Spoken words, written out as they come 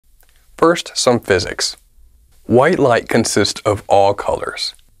First, some physics. White light consists of all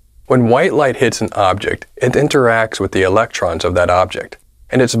colors. When white light hits an object, it interacts with the electrons of that object,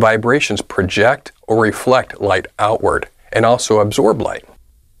 and its vibrations project or reflect light outward, and also absorb light.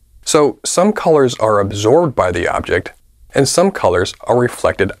 So some colors are absorbed by the object, and some colors are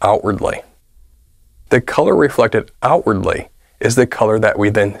reflected outwardly. The color reflected outwardly is the color that we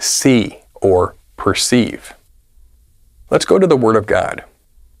then see or perceive. Let's go to the Word of God.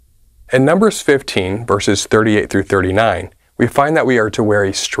 In Numbers 15, verses 38 through 39, we find that we are to wear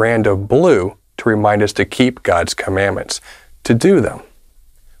a strand of blue to remind us to keep God's commandments, to do them.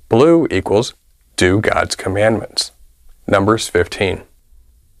 Blue equals do God's commandments. Numbers 15.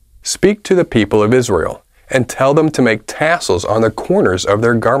 Speak to the people of Israel, and tell them to make tassels on the corners of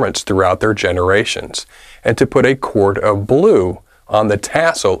their garments throughout their generations, and to put a cord of blue on the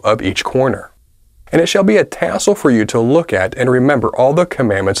tassel of each corner. And it shall be a tassel for you to look at and remember all the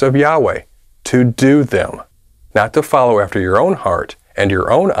commandments of Yahweh, to do them, not to follow after your own heart and your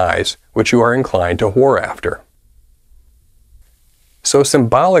own eyes, which you are inclined to whore after. So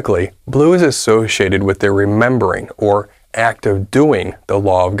symbolically, blue is associated with the remembering or act of doing the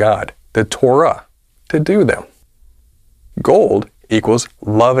law of God, the Torah, to do them. Gold equals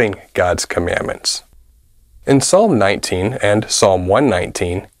loving God's commandments. In Psalm 19 and Psalm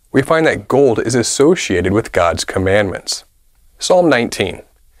 119, we find that gold is associated with God's commandments. Psalm 19.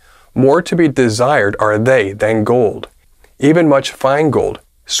 More to be desired are they than gold, even much fine gold,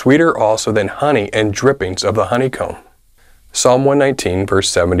 sweeter also than honey and drippings of the honeycomb. Psalm 119, verse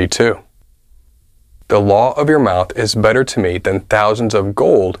 72. The law of your mouth is better to me than thousands of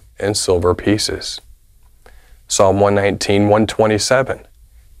gold and silver pieces. Psalm 119, 127.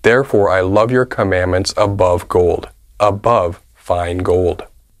 Therefore I love your commandments above gold, above fine gold.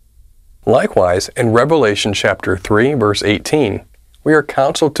 Likewise, in Revelation chapter 3, verse 18, we are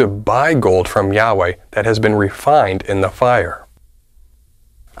counseled to buy gold from Yahweh that has been refined in the fire.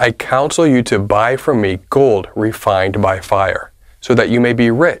 I counsel you to buy from me gold refined by fire, so that you may be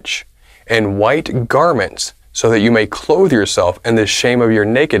rich, and white garments, so that you may clothe yourself, and the shame of your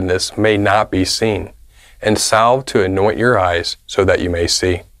nakedness may not be seen, and salve to anoint your eyes, so that you may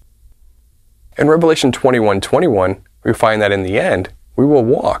see. In Revelation 21:21, we find that in the end, we will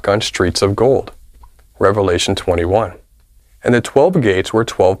walk on streets of gold. Revelation 21. And the 12 gates were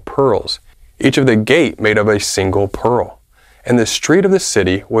 12 pearls, each of the gate made of a single pearl. And the street of the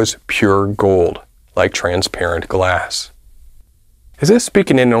city was pure gold, like transparent glass. Is this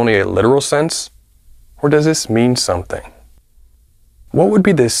speaking in only a literal sense, or does this mean something? What would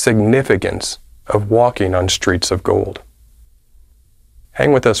be the significance of walking on streets of gold?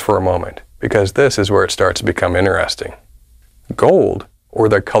 Hang with us for a moment, because this is where it starts to become interesting. Gold, or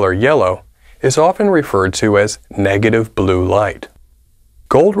the color yellow, is often referred to as negative blue light.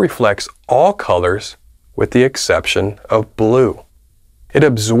 Gold reflects all colors with the exception of blue. It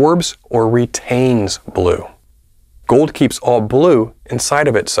absorbs or retains blue. Gold keeps all blue inside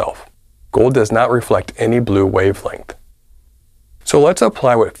of itself. Gold does not reflect any blue wavelength. So let's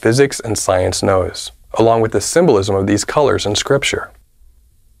apply what physics and science knows, along with the symbolism of these colors in Scripture.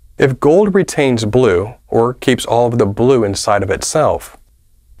 If gold retains blue, or keeps all of the blue inside of itself,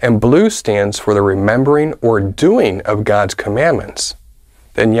 and blue stands for the remembering or doing of God's commandments,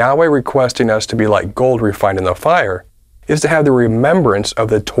 then Yahweh requesting us to be like gold refined in the fire is to have the remembrance of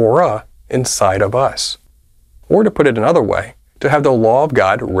the Torah inside of us. Or to put it another way, to have the law of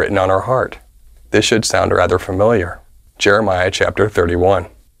God written on our heart. This should sound rather familiar. Jeremiah chapter 31.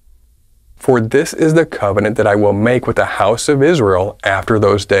 For this is the covenant that I will make with the house of Israel after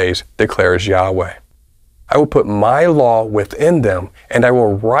those days, declares Yahweh. I will put my law within them, and I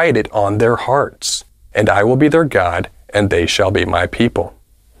will write it on their hearts, and I will be their God, and they shall be my people.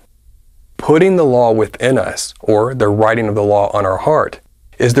 Putting the law within us, or the writing of the law on our heart,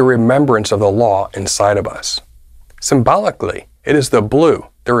 is the remembrance of the law inside of us. Symbolically, it is the blue,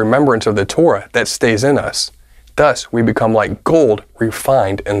 the remembrance of the Torah, that stays in us. Thus, we become like gold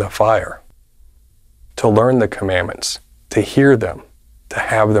refined in the fire. To learn the commandments, to hear them, to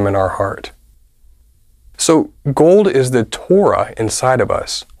have them in our heart. So, gold is the Torah inside of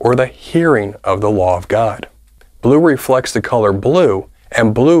us, or the hearing of the law of God. Blue reflects the color blue,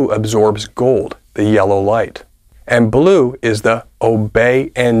 and blue absorbs gold, the yellow light. And blue is the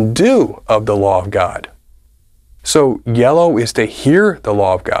obey and do of the law of God. So, yellow is to hear the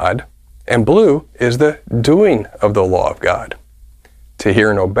law of God, and blue is the doing of the law of God. To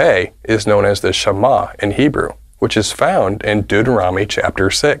hear and obey is known as the Shema in Hebrew, which is found in Deuteronomy chapter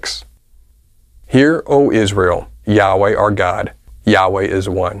 6. Hear, O Israel, Yahweh our God, Yahweh is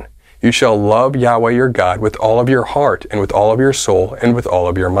one. You shall love Yahweh your God with all of your heart and with all of your soul and with all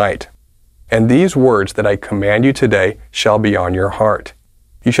of your might. And these words that I command you today shall be on your heart.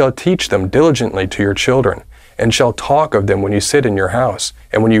 You shall teach them diligently to your children, and shall talk of them when you sit in your house,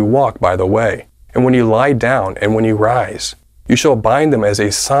 and when you walk by the way, and when you lie down, and when you rise. You shall bind them as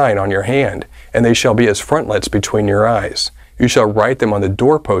a sign on your hand, and they shall be as frontlets between your eyes. You shall write them on the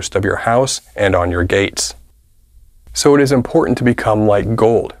doorpost of your house and on your gates. So it is important to become like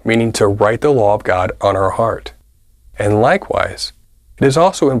gold, meaning to write the law of God on our heart. And likewise, it is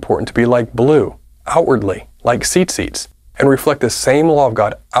also important to be like blue, outwardly, like seats, and reflect the same law of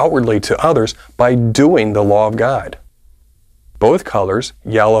God outwardly to others by doing the law of God. Both colors,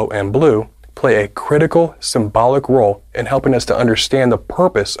 yellow and blue, play a critical symbolic role in helping us to understand the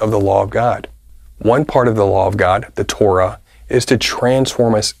purpose of the law of God. One part of the law of God, the Torah, is to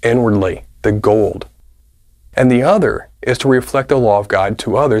transform us inwardly, the gold. And the other is to reflect the law of God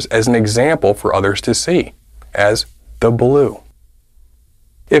to others as an example for others to see, as the blue.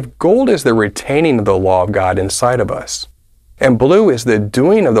 If gold is the retaining of the law of God inside of us, and blue is the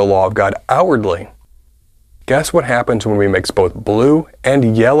doing of the law of God outwardly, guess what happens when we mix both blue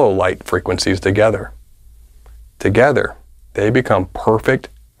and yellow light frequencies together? Together, they become perfect,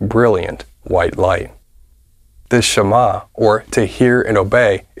 brilliant white light. The Shema, or to hear and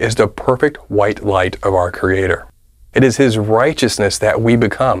obey, is the perfect white light of our Creator. It is His righteousness that we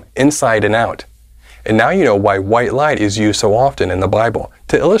become, inside and out. And now you know why white light is used so often in the Bible,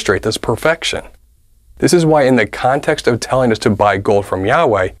 to illustrate this perfection. This is why in the context of telling us to buy gold from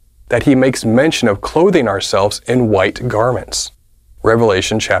Yahweh, that He makes mention of clothing ourselves in white garments.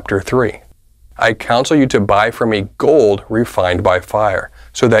 Revelation chapter 3. I counsel you to buy from me gold refined by fire,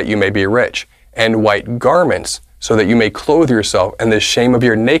 so that you may be rich, and white garments, so that you may clothe yourself, and the shame of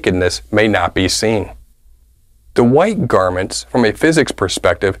your nakedness may not be seen. The white garments, from a physics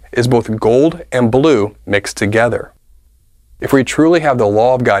perspective, is both gold and blue mixed together. If we truly have the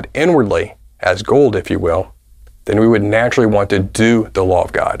law of God inwardly, as gold if you will, then we would naturally want to do the law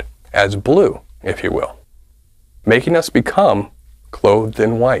of God, as blue if you will, making us become clothed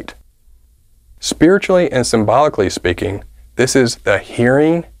in white. Spiritually and symbolically speaking, this is the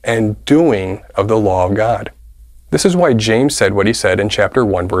hearing and doing of the law of God. This is why James said what he said in chapter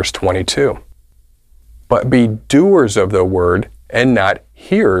 1 verse 22. But be doers of the word and not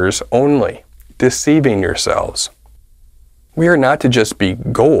hearers only, deceiving yourselves. We are not to just be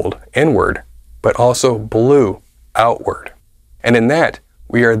gold inward, but also blue outward. And in that,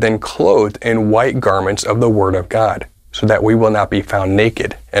 we are then clothed in white garments of the Word of God, so that we will not be found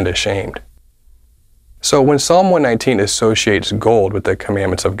naked and ashamed. So when Psalm 119 associates gold with the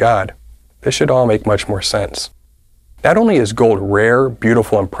commandments of God, this should all make much more sense. Not only is gold rare,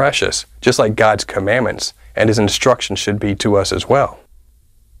 beautiful, and precious, just like God's commandments and His instructions should be to us as well,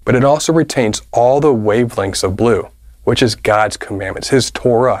 but it also retains all the wavelengths of blue, which is God's commandments, His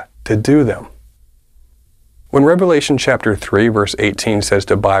Torah, to do them. When Revelation chapter 3 verse 18 says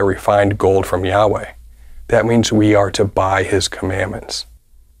to buy refined gold from Yahweh, that means we are to buy His commandments.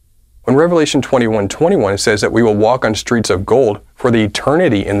 When Revelation 21:21 says that we will walk on streets of gold for the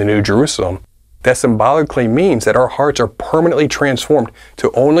eternity in the New Jerusalem, that symbolically means that our hearts are permanently transformed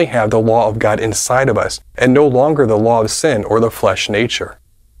to only have the law of God inside of us and no longer the law of sin or the flesh nature.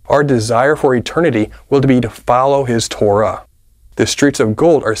 Our desire for eternity will be to follow His Torah. The streets of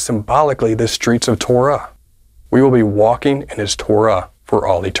gold are symbolically the streets of Torah. We will be walking in His Torah for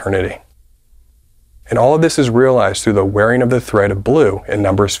all eternity. And all of this is realized through the wearing of the thread of blue in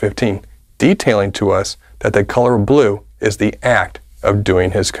Numbers 15, detailing to us that the color of blue is the act of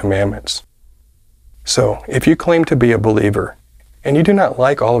doing His commandments. So, if you claim to be a believer, and you do not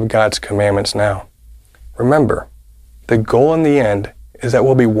like all of God's commandments now, remember, the goal in the end is that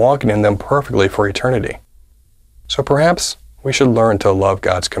we'll be walking in them perfectly for eternity. So perhaps we should learn to love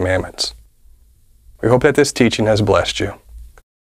God's commandments. We hope that this teaching has blessed you.